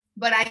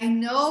But I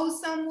know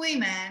some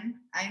women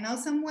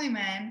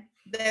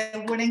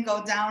that wouldn't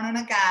go down on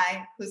a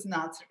guy who's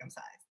not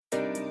circumcised.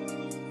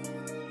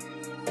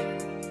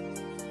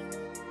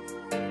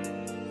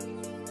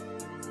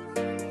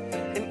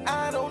 And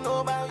I don't know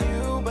about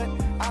you, but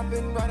I've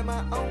been riding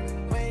my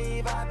own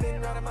wave.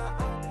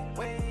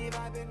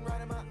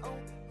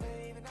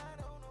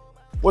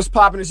 What's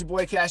poppin'? It's your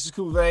boy Cassius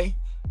Cuvée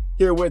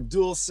here with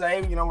Dulce.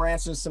 We're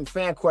answering some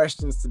fan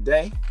questions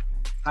today.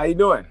 How you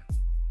doing?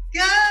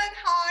 Good.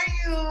 How are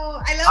you?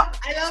 I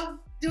love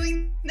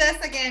doing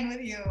this again with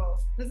you.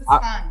 This is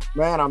fun.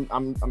 Man,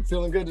 I'm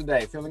feeling good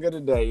today. I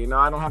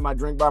don't have my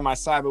drink by my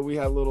side, but we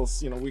had a little,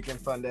 weekend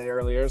fun day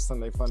earlier,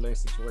 Sunday fun day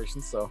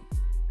situation. So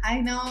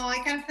I know.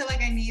 I kind of feel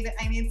like I need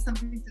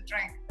something to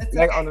drink. It's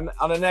okay.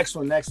 On the next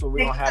one,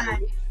 we don't have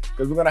it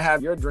because we're gonna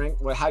have your drink.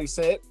 How do you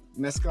say it?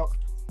 Mezcal.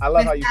 I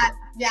love how you say it.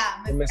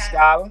 Yeah,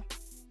 mezcal.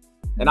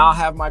 And I'll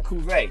have my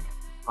cuvée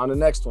on the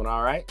next one.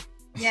 All right.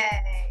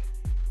 Yay.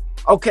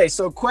 Okay,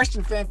 so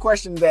fan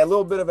question today, a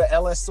little bit of an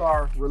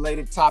LSR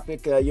related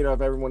topic.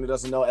 If everyone who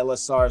doesn't know,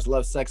 LSR is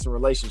love, sex, and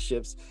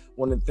relationships.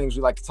 One of the things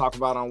we like to talk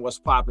about on What's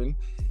Poppin',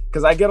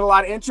 because I get a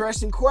lot of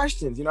interesting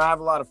questions. I have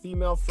a lot of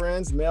female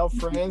friends, male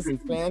friends,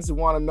 and fans who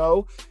want to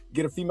know,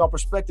 get a female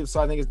perspective. So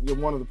I think you're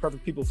one of the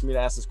perfect people for me to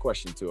ask this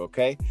question to,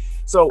 okay?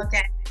 So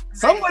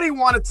somebody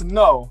wanted to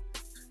know,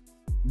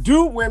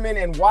 do women,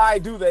 and why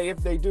do they, if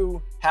they do,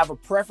 have a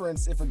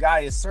preference if a guy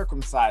is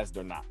circumcised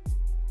or not?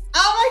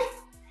 Oh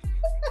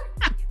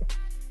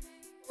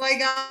my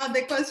God,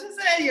 the questions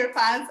that your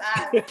fans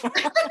ask.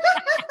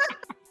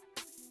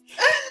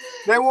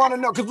 They want to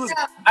know, because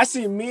I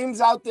see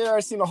memes out there,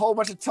 I've seen a whole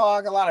bunch of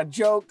talk, a lot of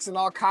jokes and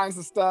all kinds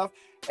of stuff.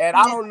 And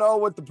I don't know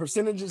what the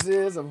percentages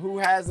is of who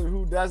has it,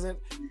 who doesn't,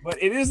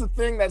 but it is a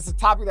thing that's a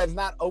topic that's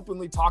not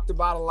openly talked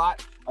about a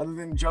lot other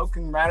than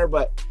joking matter.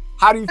 But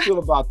how do you feel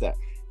about that?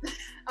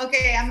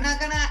 Okay, I'm not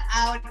gonna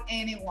out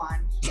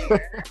anyone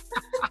here.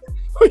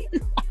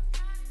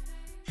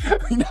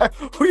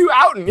 Who you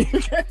outing?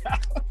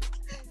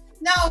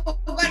 No,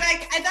 but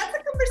that's a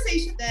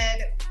conversation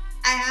that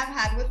I have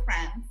had with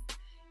friends.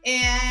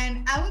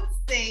 And I would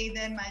say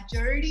the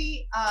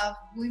majority of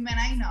women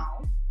I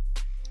know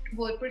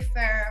would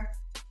prefer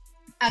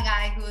a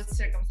guy who is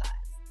circumcised.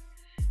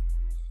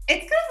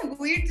 It's kind of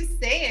weird to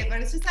say it,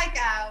 but it's just like,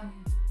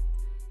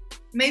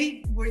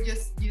 maybe we're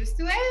just used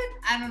to it.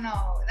 I don't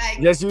know.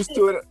 Just used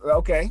to it.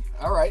 Okay.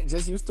 All right.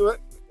 Just used to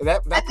it.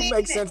 That can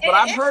make sense. But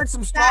I've heard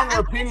some stronger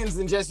opinions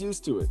than just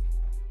used to it.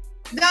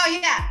 No,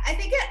 yeah. I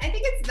think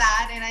it's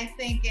that, and I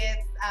think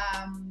it's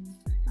I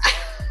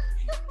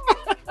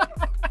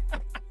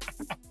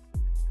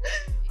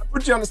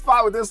put you on the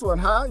spot with this one,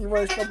 huh? You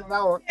want to step on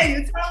that one? Yeah,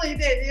 you totally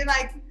did.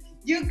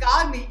 You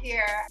got me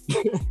here.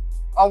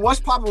 On What's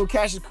Poppin' with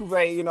Cassius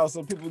Cuvée,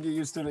 so people get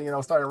used to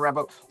it, starting to wrap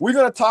up. We're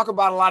going to talk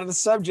about a lot of the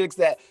subjects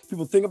that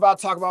people think about,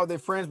 talk about with their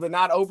friends, but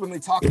not openly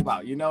talk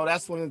about.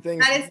 That's one of the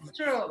things. That is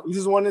true. This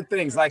is one of the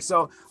things.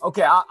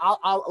 Okay,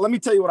 I'll let me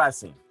tell you what I've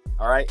seen.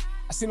 All right.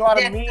 I've seen a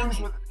lot of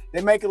memes.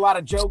 They make a lot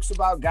of jokes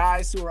about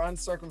guys who are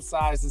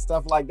uncircumcised and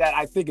stuff like that.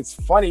 I think it's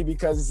funny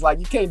because it's like,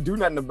 you can't do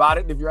nothing about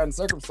it if you're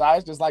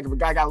uncircumcised. Just like if a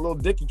guy got a little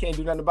dick, you can't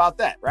do nothing about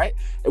that, right?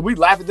 And we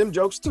laugh at them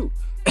jokes too.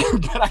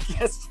 But I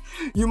guess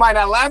you might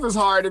not laugh as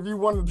hard if you're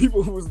one of the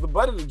people who was the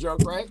butt of the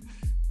joke, right?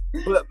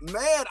 But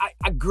man,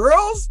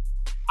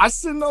 I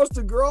send those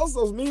to girls,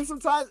 those memes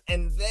sometimes,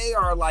 and they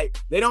are like,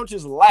 they don't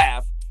just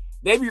laugh.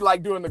 They be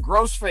like doing the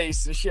gross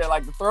face and shit,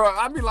 like the throw up.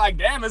 I'd be like,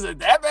 damn, is it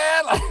that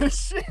bad? Like,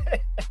 shit.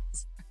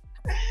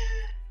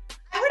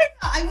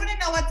 I wouldn't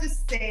know what to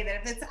say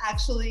that if it's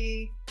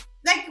actually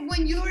like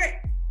when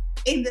you're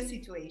in the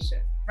situation,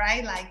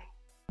 right? Like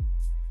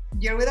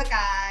you're with a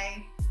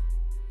guy,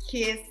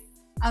 he's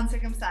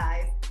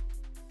uncircumcised.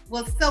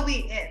 Well, so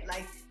be it.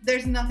 Like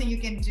there's nothing you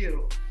can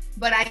do.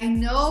 But I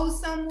know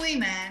some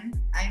women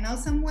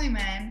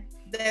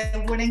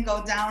that wouldn't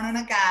go down on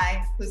a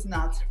guy who's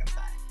not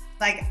circumcised.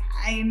 Like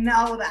I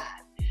know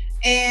that.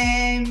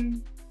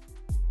 And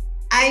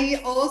I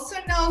also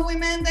know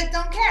women that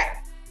don't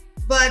care.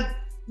 But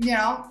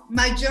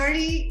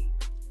majority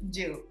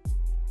do.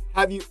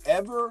 Have you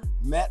ever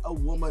met a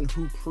woman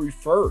who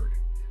preferred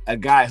a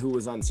guy who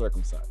was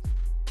uncircumcised?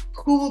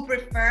 Who would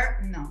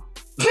prefer? No.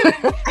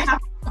 I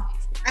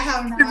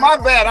have not. My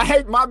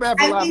bad. My bad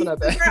for laughing at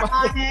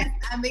that.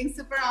 I'm being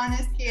super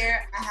honest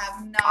here. I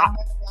have not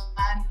met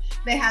one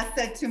that has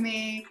said to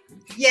me,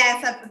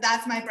 yes,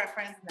 that's my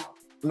preference.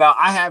 No,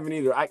 I haven't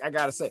either. I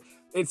gotta say.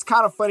 It's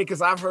kind of funny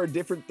because I've heard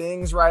different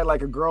things, right?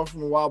 Like a girl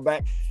from a while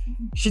back,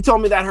 she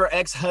told me that her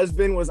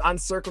ex-husband was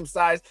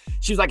uncircumcised.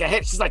 She was like,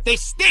 she's like, they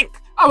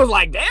stink. I was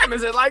like, damn,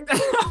 is it like that?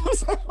 I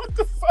was like, what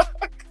the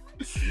fuck?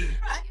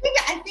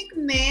 I think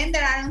men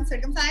that are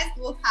uncircumcised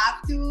will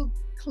have to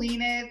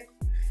clean it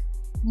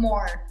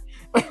more.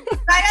 Right?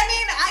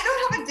 I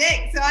don't have a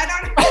dick, so I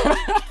don't.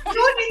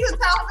 You need to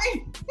tell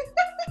me.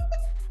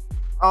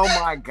 Oh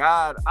my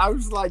God. I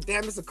was like,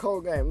 damn, it's a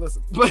cold game.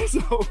 Listen, but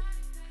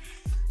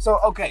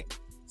okay.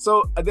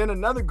 So then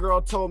another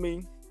girl told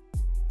me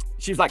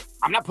She's like,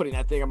 I'm not putting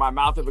that thing in my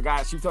mouth. If a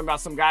guy, she was talking about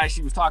some guy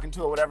she was talking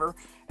to or whatever,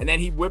 and then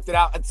he whipped it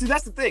out. And see,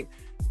 that's the thing.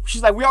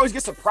 She's like, we always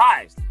get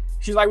surprised.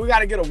 She's like, we got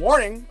to get a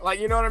warning.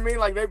 Like, you know what I mean?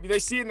 Like they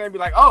see it and they be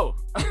like, oh,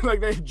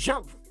 like they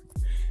jump.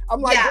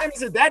 I'm like, damn,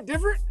 is it that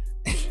different?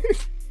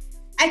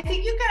 I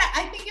think you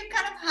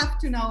kind of have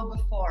to know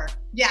before.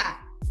 Yeah.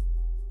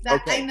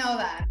 I know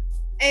that.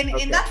 And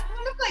that's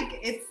kind of like,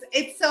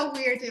 it's so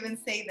weird to even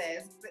say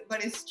this,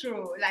 but it's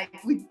true. Like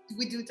we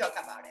do talk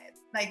about it.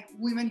 Like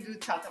women do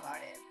talk about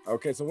it.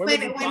 Okay, so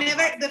whenever before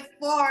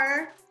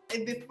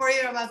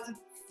you're about to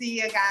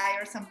see a guy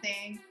or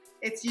something,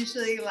 it's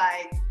usually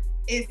like,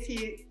 is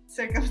he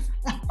circumcised?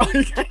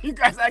 You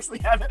guys actually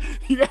have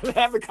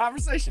the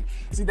conversation.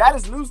 See, that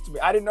is news to me.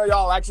 I didn't know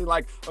y'all actually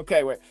like,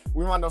 okay, wait,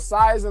 we want to know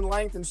size and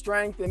length and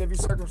strength, and if you're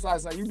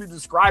circumcised, like you be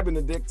describing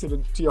the dick to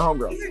your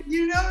homegirl.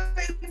 You know,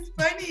 it's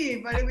funny,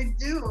 but we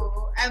do.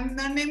 I'm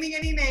not naming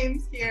any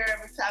names here,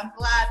 which I'm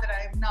glad that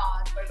I'm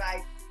not, but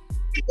like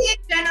in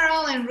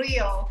general and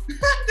real.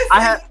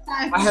 I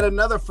had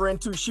another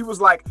friend too. She was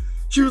like,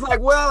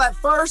 well, at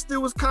first it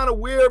was kind of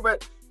weird,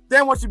 but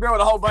then once you've been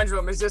with a whole bunch of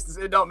them,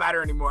 it don't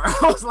matter anymore. I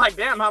was like,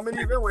 damn, how many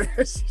you been with?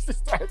 She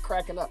just started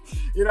cracking up.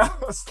 You know,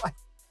 it's like.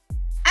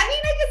 I mean,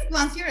 I guess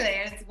once you're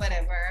there, it's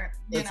whatever.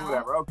 You know?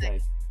 Whatever. Okay.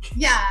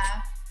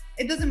 Yeah,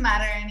 it doesn't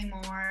matter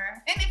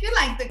anymore. And if you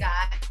like the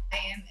guy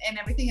and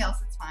everything else,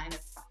 it's fine.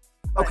 It's fine.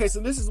 But, okay, so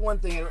this is one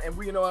thing, and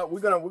we, you know what,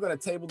 we're gonna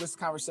table this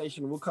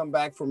conversation. We'll come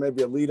back for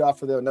maybe a lead off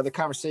for another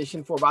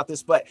conversation about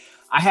this. But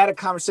I had a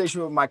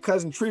conversation with my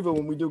cousin Treva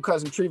when we do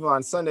cousin Treva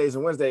on Sundays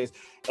and Wednesdays,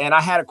 and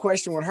I had a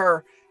question with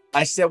her.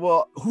 I said,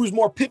 well, who's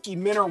more picky,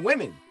 men or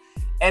women?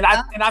 And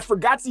I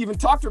forgot to even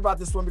talk to her about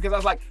this one because I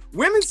was like,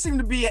 women seem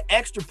to be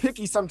extra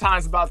picky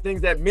sometimes about things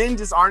that men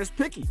just aren't as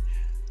picky.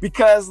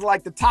 Because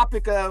like the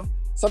topic of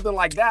something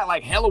like that,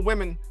 like hella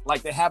women,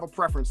 like they have a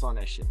preference on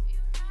that shit.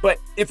 But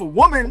if a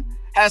woman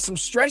has some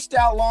stretched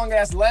out long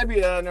ass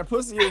labia and their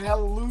pussy is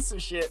hella loose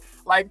and shit,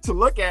 like to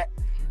look at,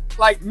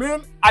 like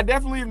men, I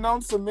definitely have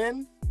known some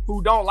men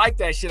who don't like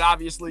that shit,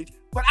 obviously.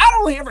 But I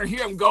don't ever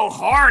hear them go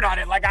hard on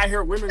it like I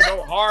hear women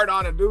go hard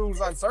on a dude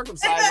who's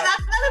uncircumcised. That's not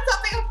a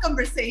topic of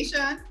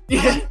conversation.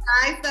 Yeah.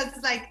 Guys,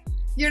 that's like,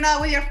 you're not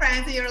with your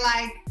friends and you're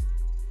like,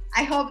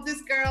 I hope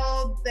this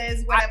girl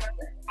does whatever.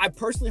 I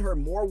personally heard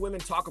more women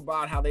talk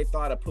about how they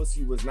thought a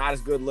pussy was not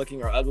as good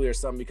looking or ugly or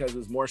something because it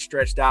was more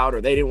stretched out or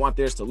they didn't want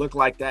theirs to look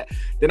like that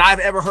than I've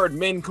ever heard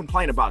men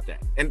complain about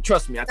that. And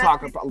trust me, I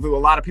talk to a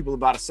lot of people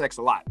about sex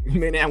a lot,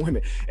 men and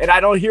women. And I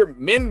don't hear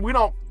men,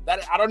 I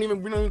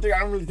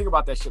don't really think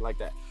about that shit like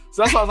that.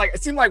 So that's why I was like,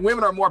 it seemed like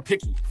women are more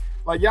picky.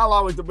 Like y'all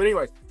always do. But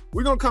anyways,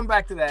 we're going to come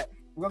back to that.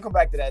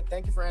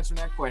 Thank you for answering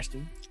that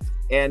question.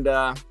 And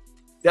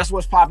that's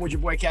what's popping with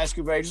your boy Cash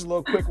Couvé. Just a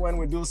little quick one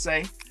with Dulce.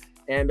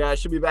 And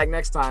she'll be back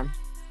next time.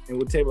 And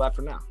we'll table that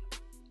for now.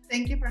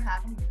 Thank you for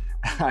having me.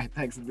 All right.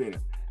 Thanks for being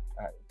here.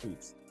 All right.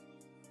 Peace.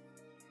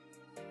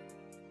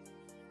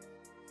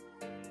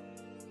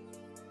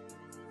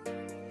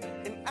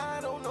 And I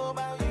don't know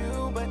about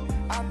you, but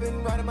I've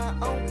been riding my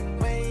own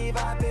wave.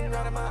 I've been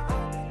riding my own